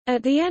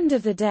At the end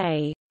of the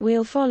day,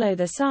 we'll follow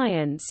the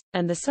science,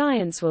 and the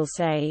science will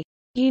say,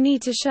 you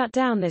need to shut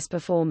down this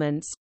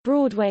performance,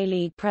 Broadway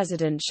League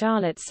President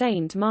Charlotte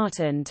St.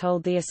 Martin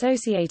told the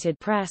Associated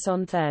Press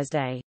on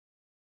Thursday.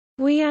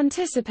 We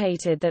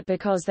anticipated that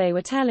because they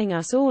were telling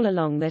us all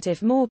along that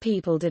if more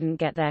people didn't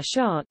get their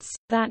shots,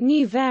 that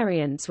new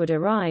variants would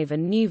arrive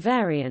and new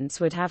variants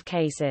would have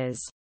cases.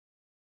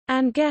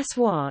 And guess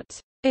what?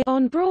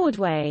 On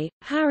Broadway,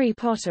 Harry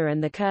Potter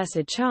and the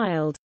Cursed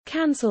Child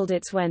cancelled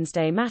its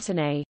Wednesday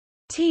matinee,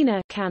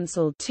 Tina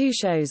cancelled 2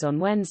 shows on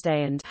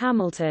Wednesday, and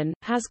Hamilton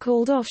has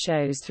called off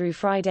shows through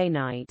Friday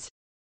night.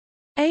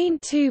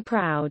 Ain't Too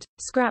Proud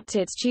scrapped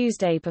its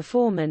Tuesday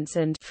performance,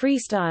 and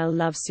Freestyle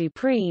Love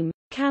Supreme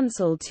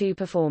cancelled 2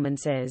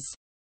 performances.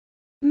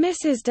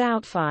 Mrs.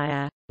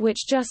 Doubtfire,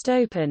 which just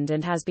opened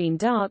and has been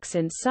dark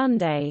since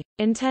Sunday,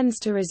 intends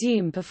to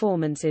resume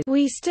performances.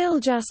 We still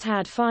just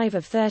had 5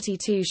 of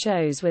 32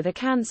 shows with a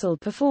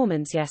cancelled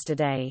performance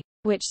yesterday,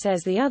 which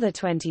says the other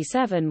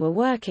 27 were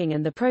working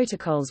and the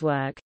protocols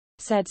work,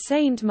 said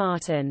St.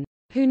 Martin,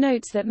 who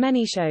notes that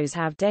many shows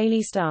have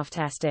daily staff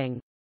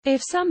testing.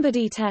 If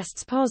somebody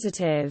tests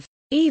positive,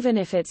 even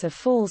if it's a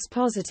false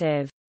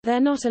positive, they're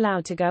not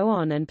allowed to go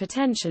on and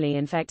potentially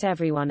infect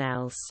everyone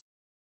else.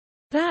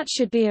 That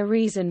should be a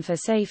reason for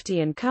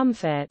safety and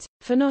comfort,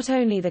 for not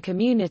only the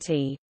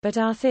community, but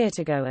our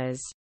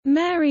theatergoers.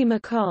 Mary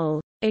McColl,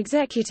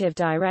 executive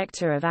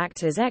director of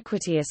Actors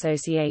Equity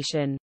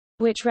Association,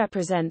 which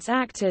represents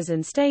actors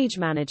and stage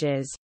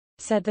managers,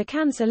 said the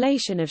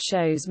cancellation of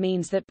shows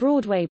means that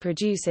Broadway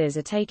producers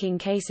are taking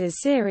cases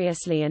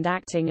seriously and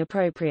acting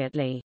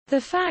appropriately. The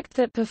fact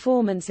that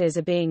performances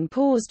are being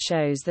paused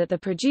shows that the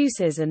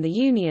producers and the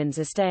unions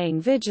are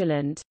staying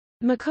vigilant,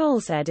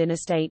 McColl said in a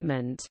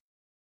statement.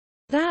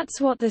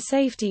 That's what the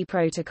safety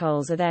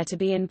protocols are there to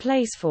be in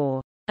place for,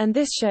 and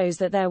this shows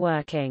that they're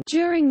working.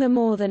 During the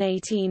more than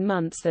 18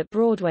 months that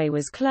Broadway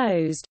was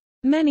closed,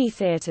 many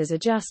theaters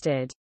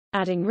adjusted,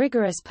 adding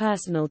rigorous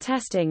personal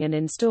testing and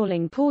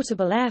installing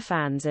portable air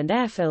fans and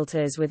air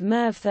filters with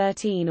MERV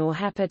 13 or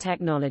HEPA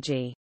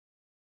technology.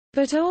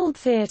 But old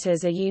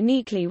theaters are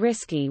uniquely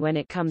risky when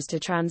it comes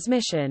to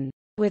transmission,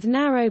 with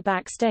narrow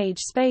backstage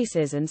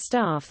spaces and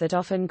staff that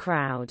often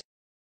crowd.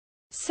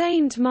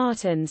 St.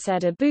 Martin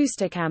said a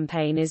booster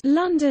campaign is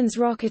London's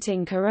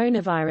rocketing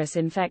coronavirus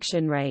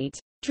infection rate,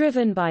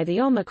 driven by the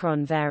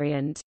Omicron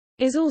variant,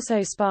 is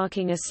also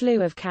sparking a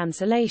slew of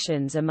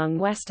cancellations among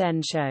West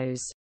End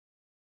shows.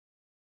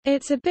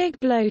 It's a big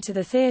blow to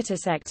the theatre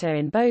sector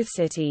in both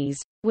cities,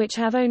 which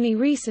have only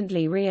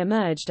recently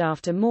re-emerged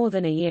after more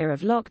than a year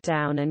of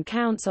lockdown and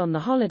counts on the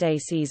holiday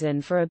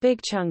season for a big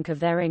chunk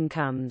of their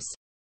incomes.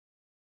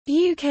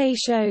 UK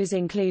shows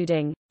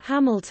including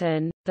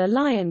Hamilton, The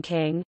Lion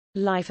King,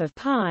 Life of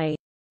Pi,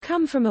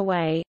 Come From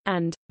Away,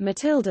 and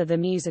Matilda the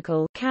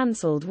Musical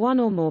cancelled 1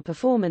 or more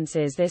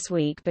performances this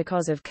week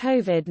because of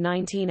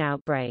COVID-19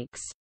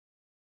 outbreaks.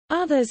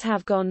 Others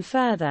have gone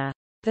further.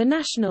 The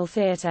National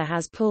Theatre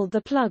has pulled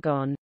the plug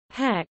on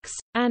Hex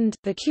and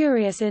The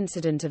Curious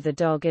Incident of the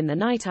Dog in the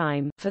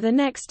Nighttime for the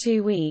next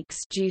 2 weeks.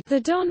 The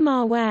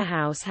Donmar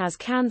Warehouse has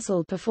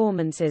cancelled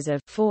performances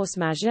of Force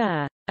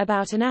Majeure,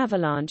 about an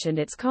avalanche and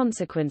its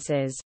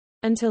consequences,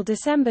 until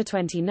December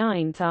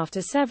 29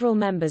 after several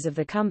members of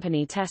the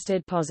company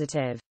tested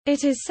positive.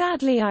 It is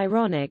sadly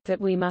ironic that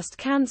we must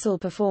cancel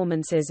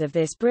performances of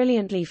this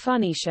brilliantly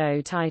funny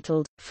show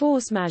titled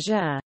Force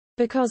Majeure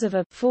because of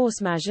a force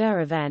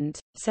majeure event,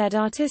 said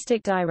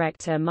artistic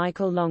director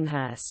Michael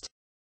Longhurst.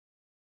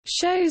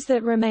 Shows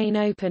that remain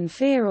open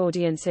fear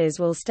audiences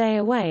will stay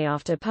away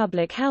after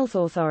public health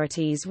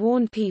authorities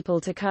warned people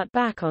to cut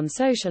back on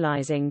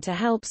socializing to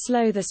help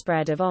slow the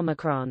spread of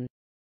Omicron.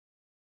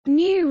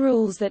 New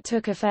rules that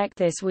took effect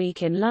this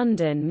week in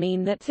London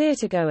mean that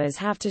theatregoers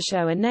have to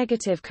show a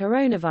negative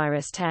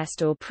coronavirus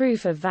test or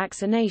proof of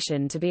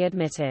vaccination to be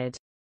admitted.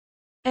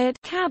 At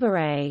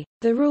Cabaret,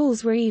 the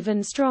rules were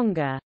even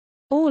stronger.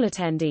 All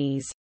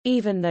attendees,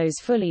 even those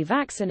fully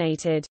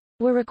vaccinated,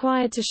 were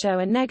required to show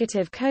a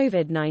negative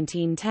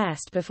COVID-19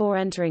 test before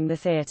entering the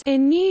theater.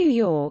 In New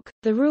York,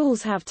 the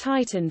rules have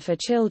tightened for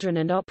children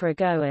and opera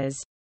goers.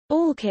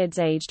 All kids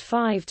aged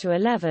 5 to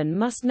 11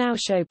 must now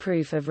show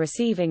proof of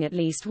receiving at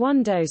least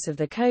 1 dose of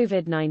the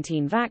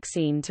COVID-19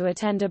 vaccine to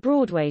attend a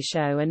Broadway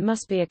show and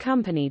must be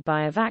accompanied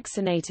by a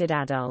vaccinated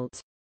adult.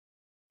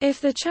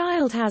 If the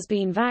child has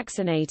been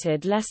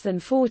vaccinated less than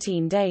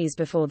 14 days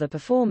before the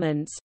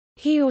performance,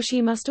 he or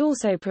she must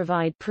also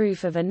provide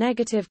proof of a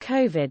negative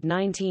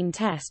COVID-19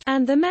 test,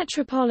 and the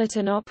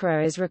Metropolitan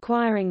Opera is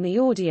requiring the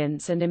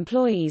audience and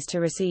employees to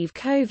receive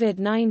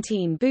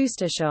COVID-19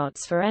 booster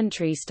shots for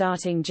entry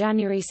starting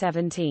January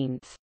 17.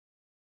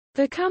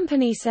 The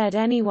company said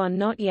anyone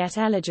not yet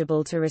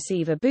eligible to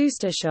receive a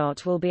booster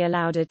shot will be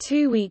allowed a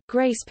 2-week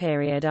grace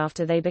period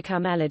after they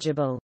become eligible.